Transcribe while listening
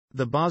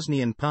The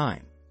Bosnian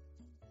pine.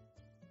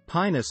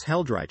 Pinus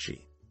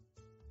heldreichi.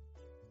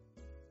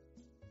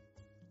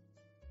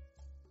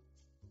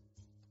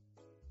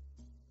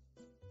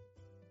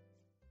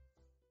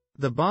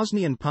 The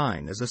Bosnian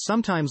pine is a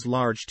sometimes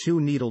large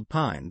two-needled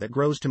pine that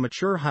grows to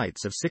mature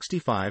heights of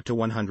 65 to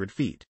 100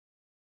 feet.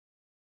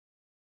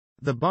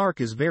 The bark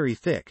is very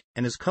thick,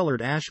 and is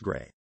colored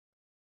ash-gray.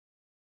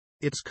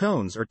 Its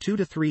cones are 2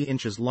 to 3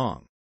 inches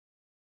long.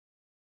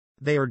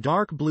 They are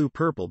dark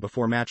blue-purple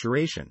before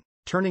maturation,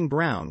 turning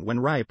brown when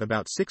ripe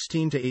about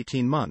 16 to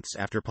 18 months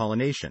after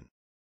pollination.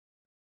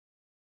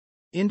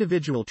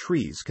 Individual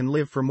trees can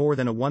live for more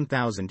than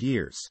 1,000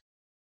 years.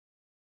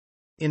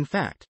 In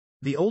fact,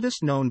 the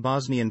oldest known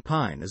Bosnian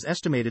pine is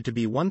estimated to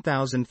be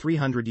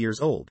 1,300 years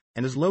old,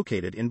 and is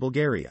located in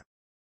Bulgaria.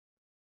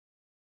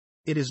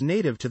 It is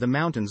native to the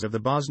mountains of the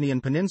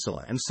Bosnian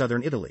Peninsula and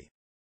southern Italy.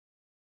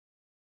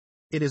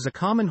 It is a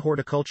common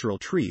horticultural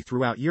tree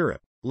throughout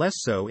Europe, less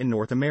so in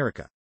North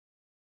America.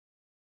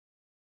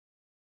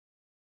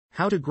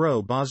 How to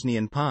grow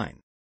Bosnian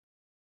pine.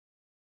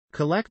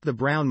 Collect the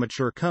brown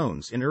mature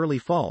cones in early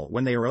fall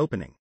when they are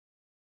opening.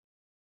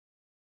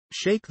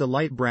 Shake the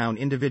light brown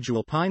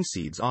individual pine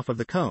seeds off of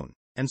the cone,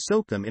 and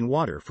soak them in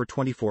water for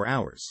 24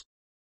 hours.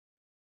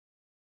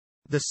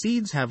 The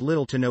seeds have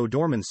little to no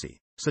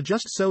dormancy, so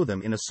just sow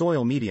them in a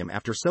soil medium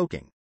after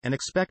soaking, and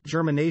expect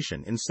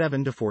germination in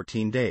 7 to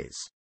 14 days.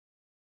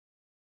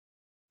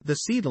 The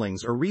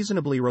seedlings are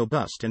reasonably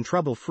robust and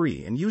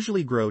trouble-free and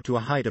usually grow to a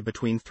height of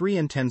between 3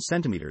 and 10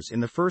 centimeters in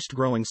the first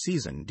growing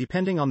season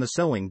depending on the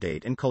sowing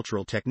date and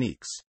cultural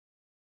techniques.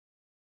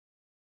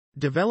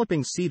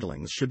 Developing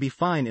seedlings should be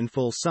fine in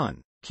full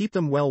sun, keep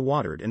them well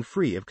watered and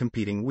free of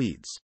competing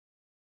weeds.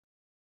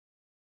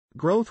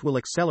 Growth will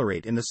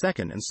accelerate in the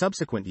second and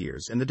subsequent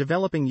years, and the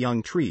developing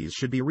young trees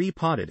should be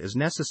repotted as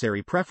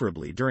necessary,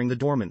 preferably during the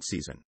dormant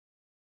season.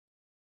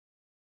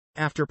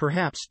 After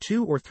perhaps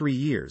 2 or 3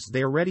 years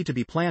they are ready to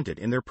be planted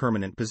in their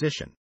permanent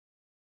position.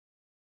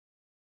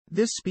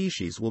 This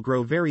species will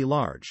grow very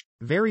large,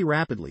 very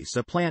rapidly,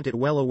 so plant it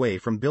well away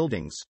from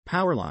buildings,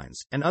 power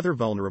lines, and other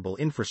vulnerable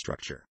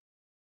infrastructure.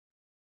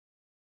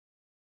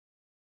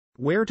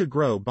 Where to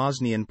grow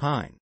Bosnian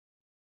pine.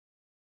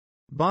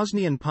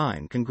 Bosnian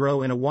pine can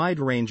grow in a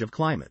wide range of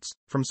climates,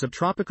 from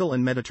subtropical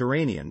and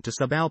Mediterranean to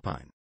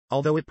subalpine,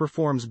 although it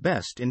performs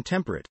best in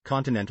temperate,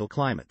 continental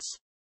climates.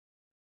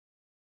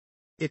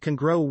 It can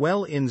grow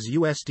well in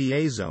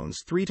USDA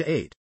zones 3 to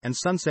 8, and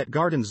sunset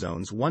garden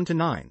zones 1 to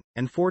 9,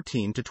 and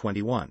 14 to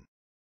 21.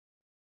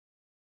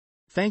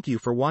 Thank you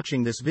for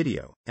watching this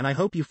video, and I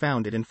hope you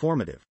found it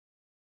informative.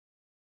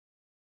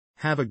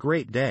 Have a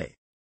great day.